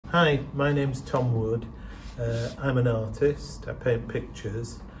Hi, my name's Tom Wood. I'm an artist. I paint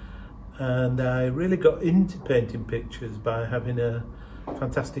pictures, and I really got into painting pictures by having a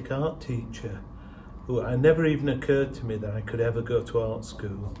fantastic art teacher who I never even occurred to me that I could ever go to art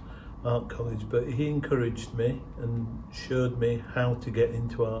school, art college, but he encouraged me and showed me how to get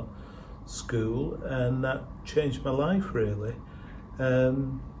into art school, and that changed my life really.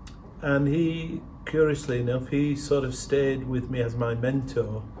 And he, curiously enough, he sort of stayed with me as my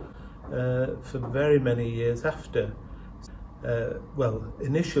mentor for very many years after. Well,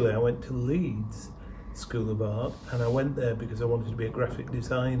 initially I went to Leeds School of Art, and I went there because I wanted to be a graphic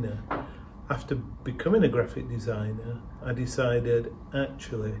designer. After becoming a graphic designer, I decided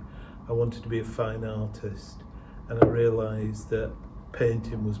actually I wanted to be a fine artist, and I realised that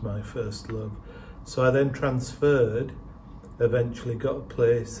painting was my first love. So I then transferred, eventually got a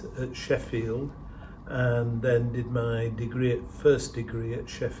place at Sheffield, and then did my first degree at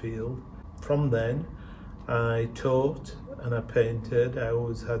Sheffield. From then I taught and I painted. I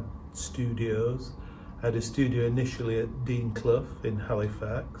always had studios. I had a studio initially at Dean Clough in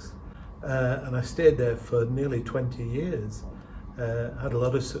Halifax, and I stayed there for nearly 20 years. Had a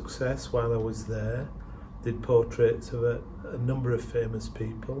lot of success while I was there, did portraits of a number of famous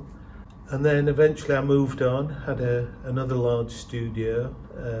people. And then eventually I moved on, had another large studio,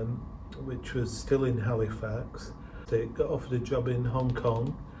 which was still in Halifax. I got offered a job in Hong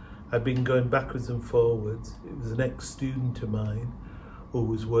Kong. I'd been going backwards and forwards. It was an ex-student of mine who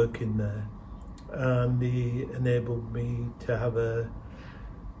was working there, and he enabled me to have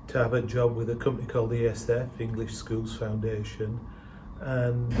a job with a company called ESF, English Schools Foundation,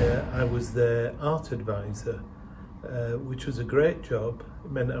 and I was their art advisor, which was a great job.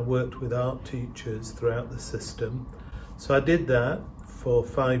 It meant I worked with art teachers throughout the system. So I did that for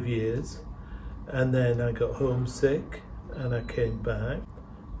 5 years, and then I got homesick and I came back,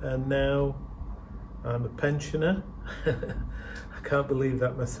 and now I'm a pensioner. I can't believe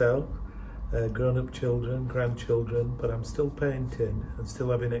that myself. Grown-up children, grandchildren, but I'm still painting and still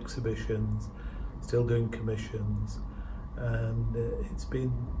having exhibitions, still doing commissions, and it's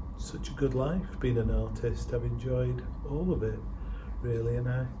been such a good life being an artist. I've enjoyed all of it really, and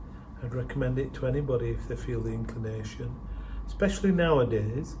I'd recommend it to anybody if they feel the inclination, especially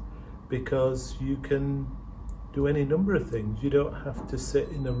nowadays, because you can do any number of things. You don't have to sit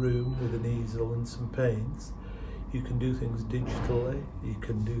in a room with an easel and some paints. You can do things digitally, you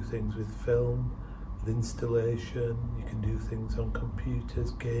can do things with film, with installation, you can do things on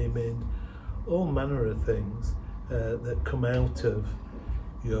computers, gaming, all manner of things that come out of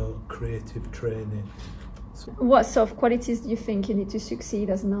your creative training. So, what sort of qualities do you think you need to succeed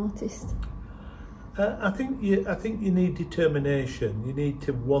as an artist? I think you need determination. You need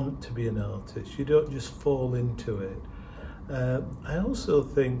to want to be an artist. You don't just fall into it. I also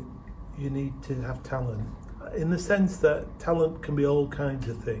think you need to have talent, in the sense that talent can be all kinds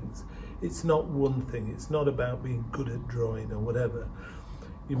of things. It's not one thing. It's not about being good at drawing or whatever.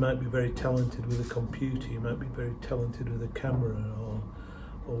 You might be very talented with a computer. You might be very talented with a camera,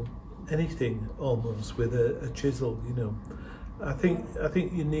 or anything almost, with a chisel. You know, I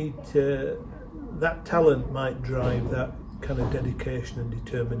think you need to. That talent might drive that kind of dedication and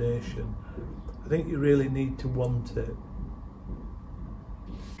determination. I think you really need to want it.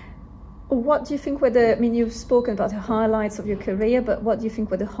 What do you think were you've spoken about the highlights of your career, but what do you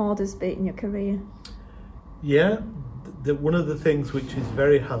think were the hardest bit in your career? Yeah, one of the things which is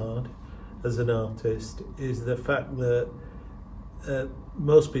very hard as an artist is the fact that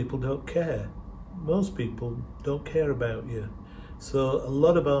most people don't care. Most people don't care about you. So a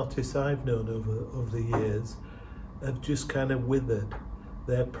lot of artists I've known over the years have just kind of withered.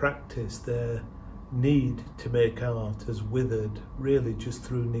 Their practice, their need to make art has withered, really just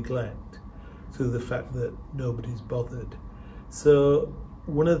through neglect, through the fact that nobody's bothered. So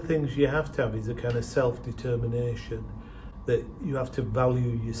one of the things you have to have is a kind of self-determination, that you have to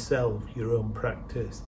value yourself, your own practice.